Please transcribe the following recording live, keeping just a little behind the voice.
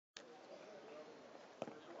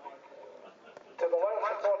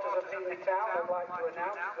Heanor Town, I'd like to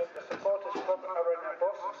announce that the supporters club are in a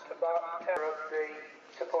bus to about 10 of the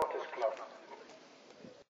supporters club.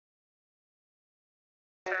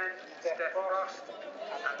 10, Steph Frost,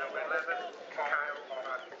 and number 11, Kyle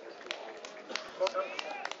O'Malley.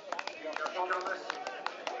 Josh Thomas,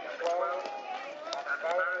 number 12, and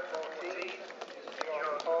Barrett 14,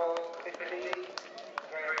 John Hall 15,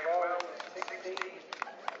 Graham Wells 16,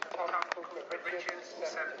 Tom Cooper Richards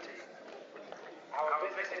 17. Our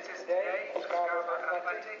visitors today are Scarborough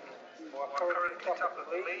Athletic, who are currently top of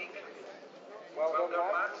the league. Well done,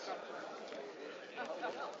 lads.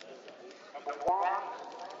 Number 1,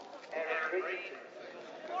 Aaron Reid.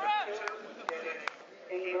 Number 2, Dennis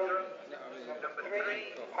Ingram. Number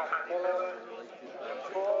 3, Pat Miller. Number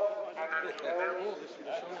 4, Andrew Mills.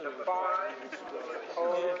 Number 5,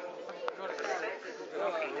 Paul. Number 6,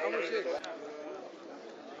 Rocky Davis.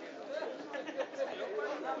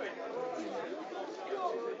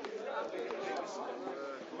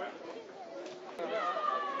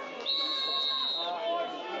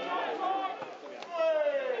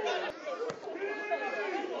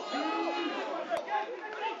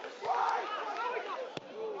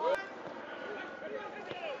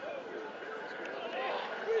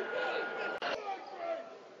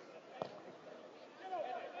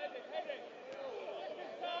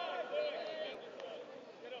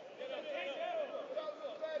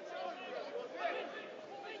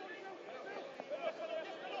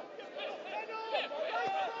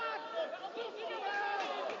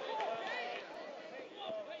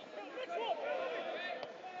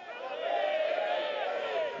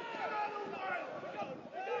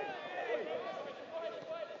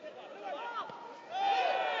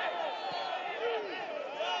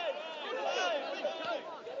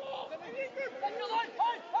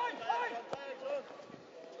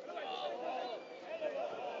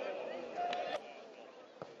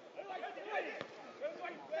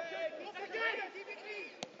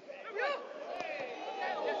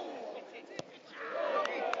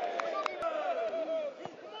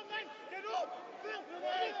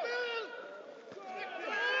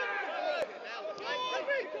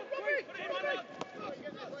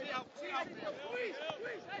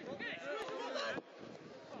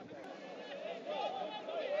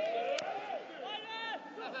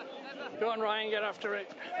 Go on, Ryan, get after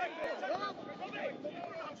it.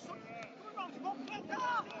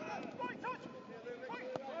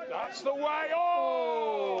 That's the way!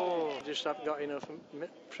 Oh! Just haven't got enough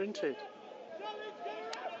printed.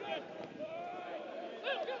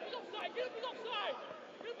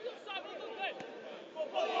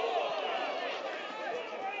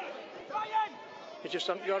 You just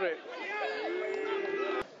haven't got it.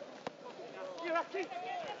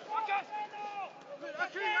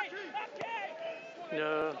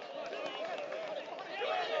 No.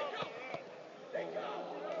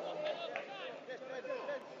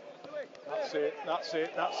 That's it, that's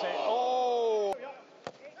it, that's it. Oh!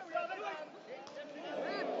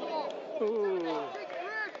 Ooh.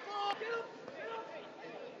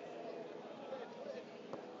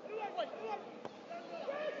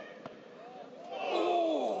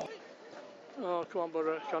 Oh, come on,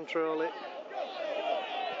 Borough, control it.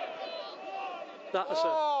 That's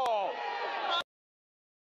a...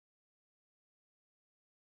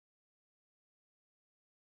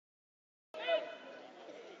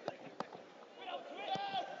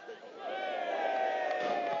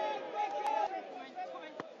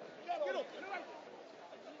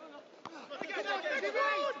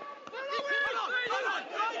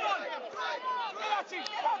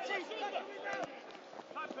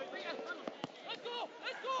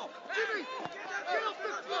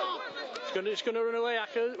 It's going to run away,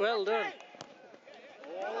 Acker. Well done.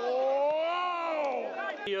 Oh!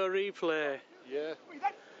 Your replay. Yeah.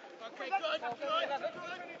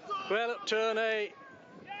 Well up, Tony.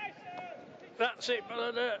 That's it,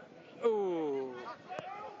 brother. Ooh.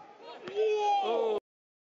 Oh.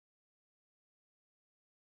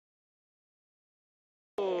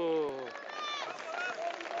 Oh.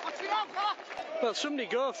 Well, somebody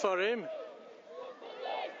go for him.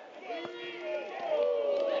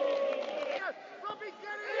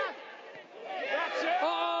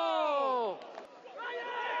 Oh!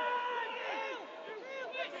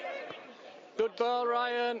 Good ball,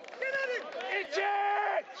 Ryan. It's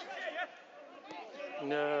it!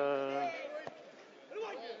 No.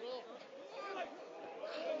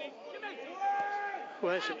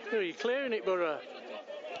 Where's it? Oh, you're clearing it, Borough.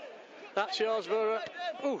 That's yours, Borough.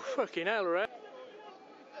 Oh, fucking hell, Red.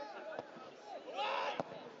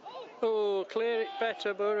 Oh, clear it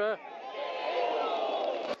better, Borough.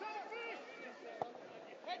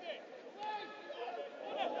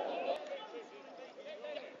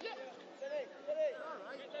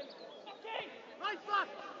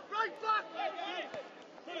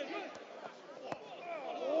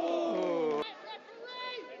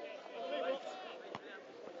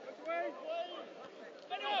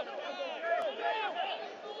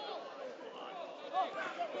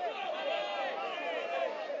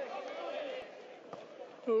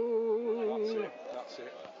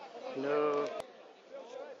 No.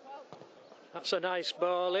 That's a nice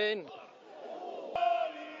ball in.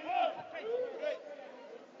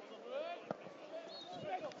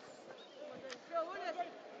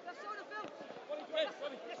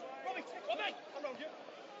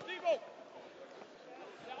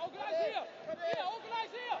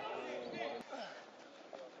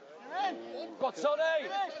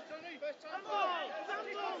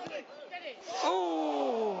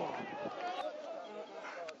 Oh!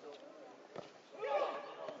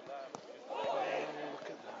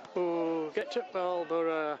 Oh, get to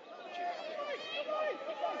Scarborough.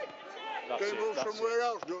 Go move somewhere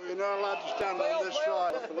else, don't you? You're not allowed to stand on this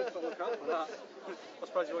side. I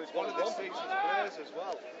suppose it's one of this season's players as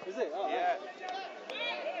well. Is it? Oh, yeah.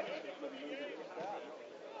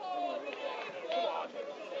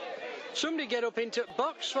 Somebody get up into the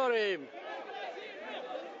box for him.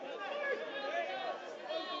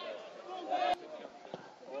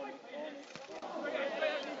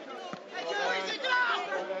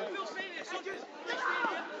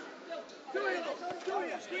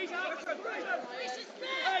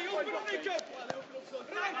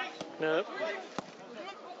 No.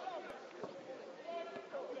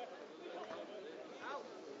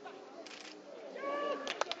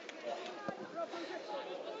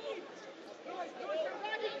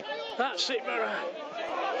 That's it, Borough.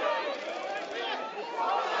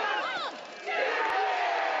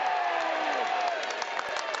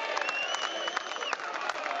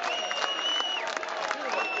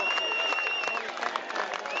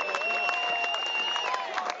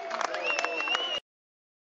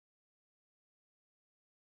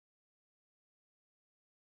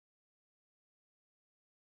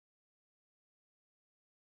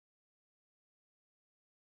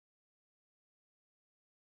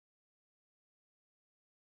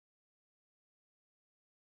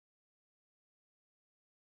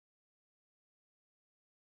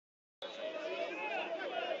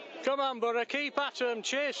 Come on, Borough, keep at him,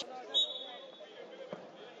 chase.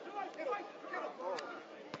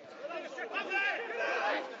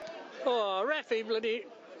 Oh, ref, he bloody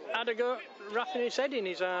had a go wrapping his head in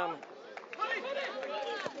his arm.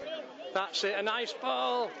 That's it, a nice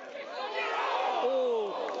ball.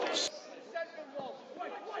 Oh.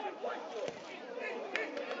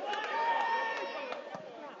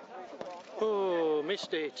 Oh,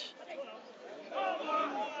 missed it.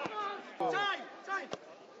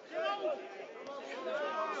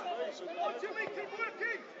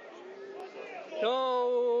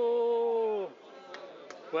 Oh,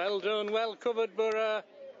 well done, well covered, Borough.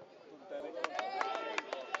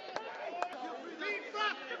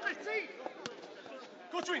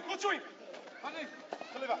 Go to him, go to him.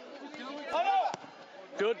 Deliver.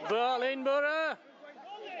 Good ball in, Borough.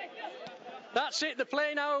 That's it, they're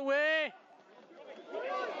playing our way.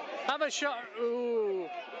 Have a shot. Ooh.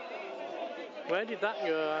 Where did that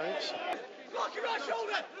go? Block your right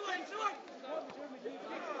shoulder.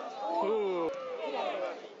 Ooh.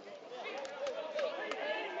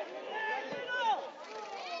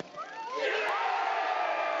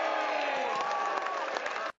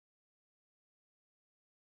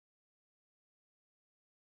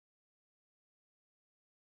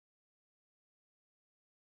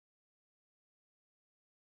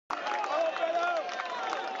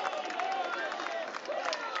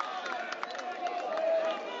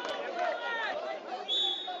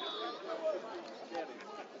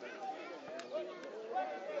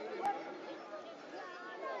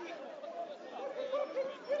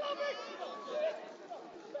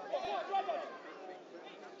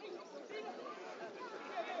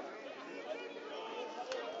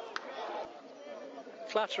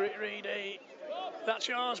 Clatter it, Reedy. That's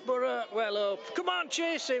yours, Borough. Well up. Come on,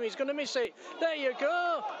 chase him. He's going to miss it. There you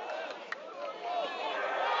go.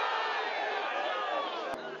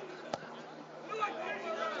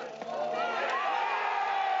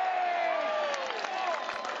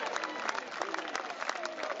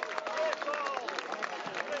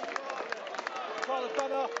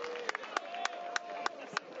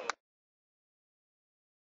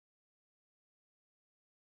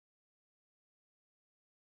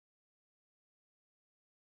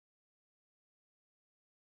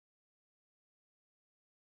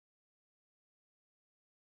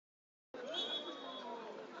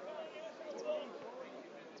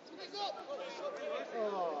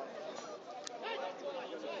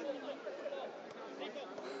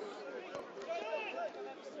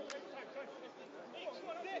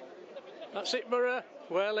 That's it, Borough.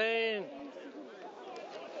 Well in.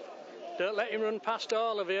 Don't let him run past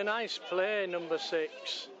all of you. Nice play, number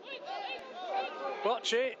 6.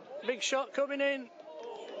 Watch it. Big shot coming in.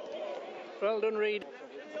 Well done, Reed.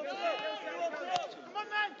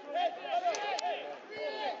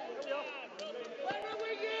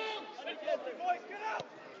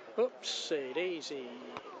 Oops, it easy.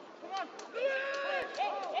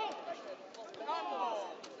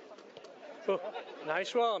 Oh,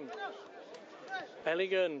 nice one.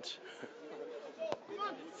 Elegant.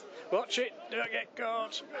 Watch it, don't get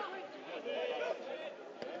caught.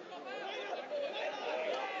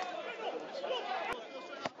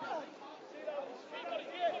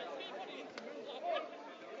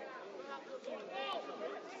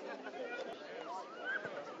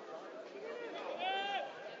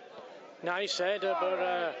 Nice header,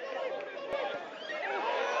 but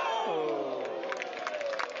oh.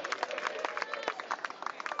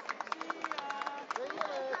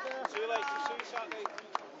 See you later. See you Saturday.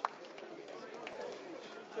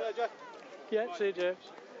 See you later, Jeff. Yeah, see you,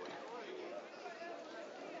 James.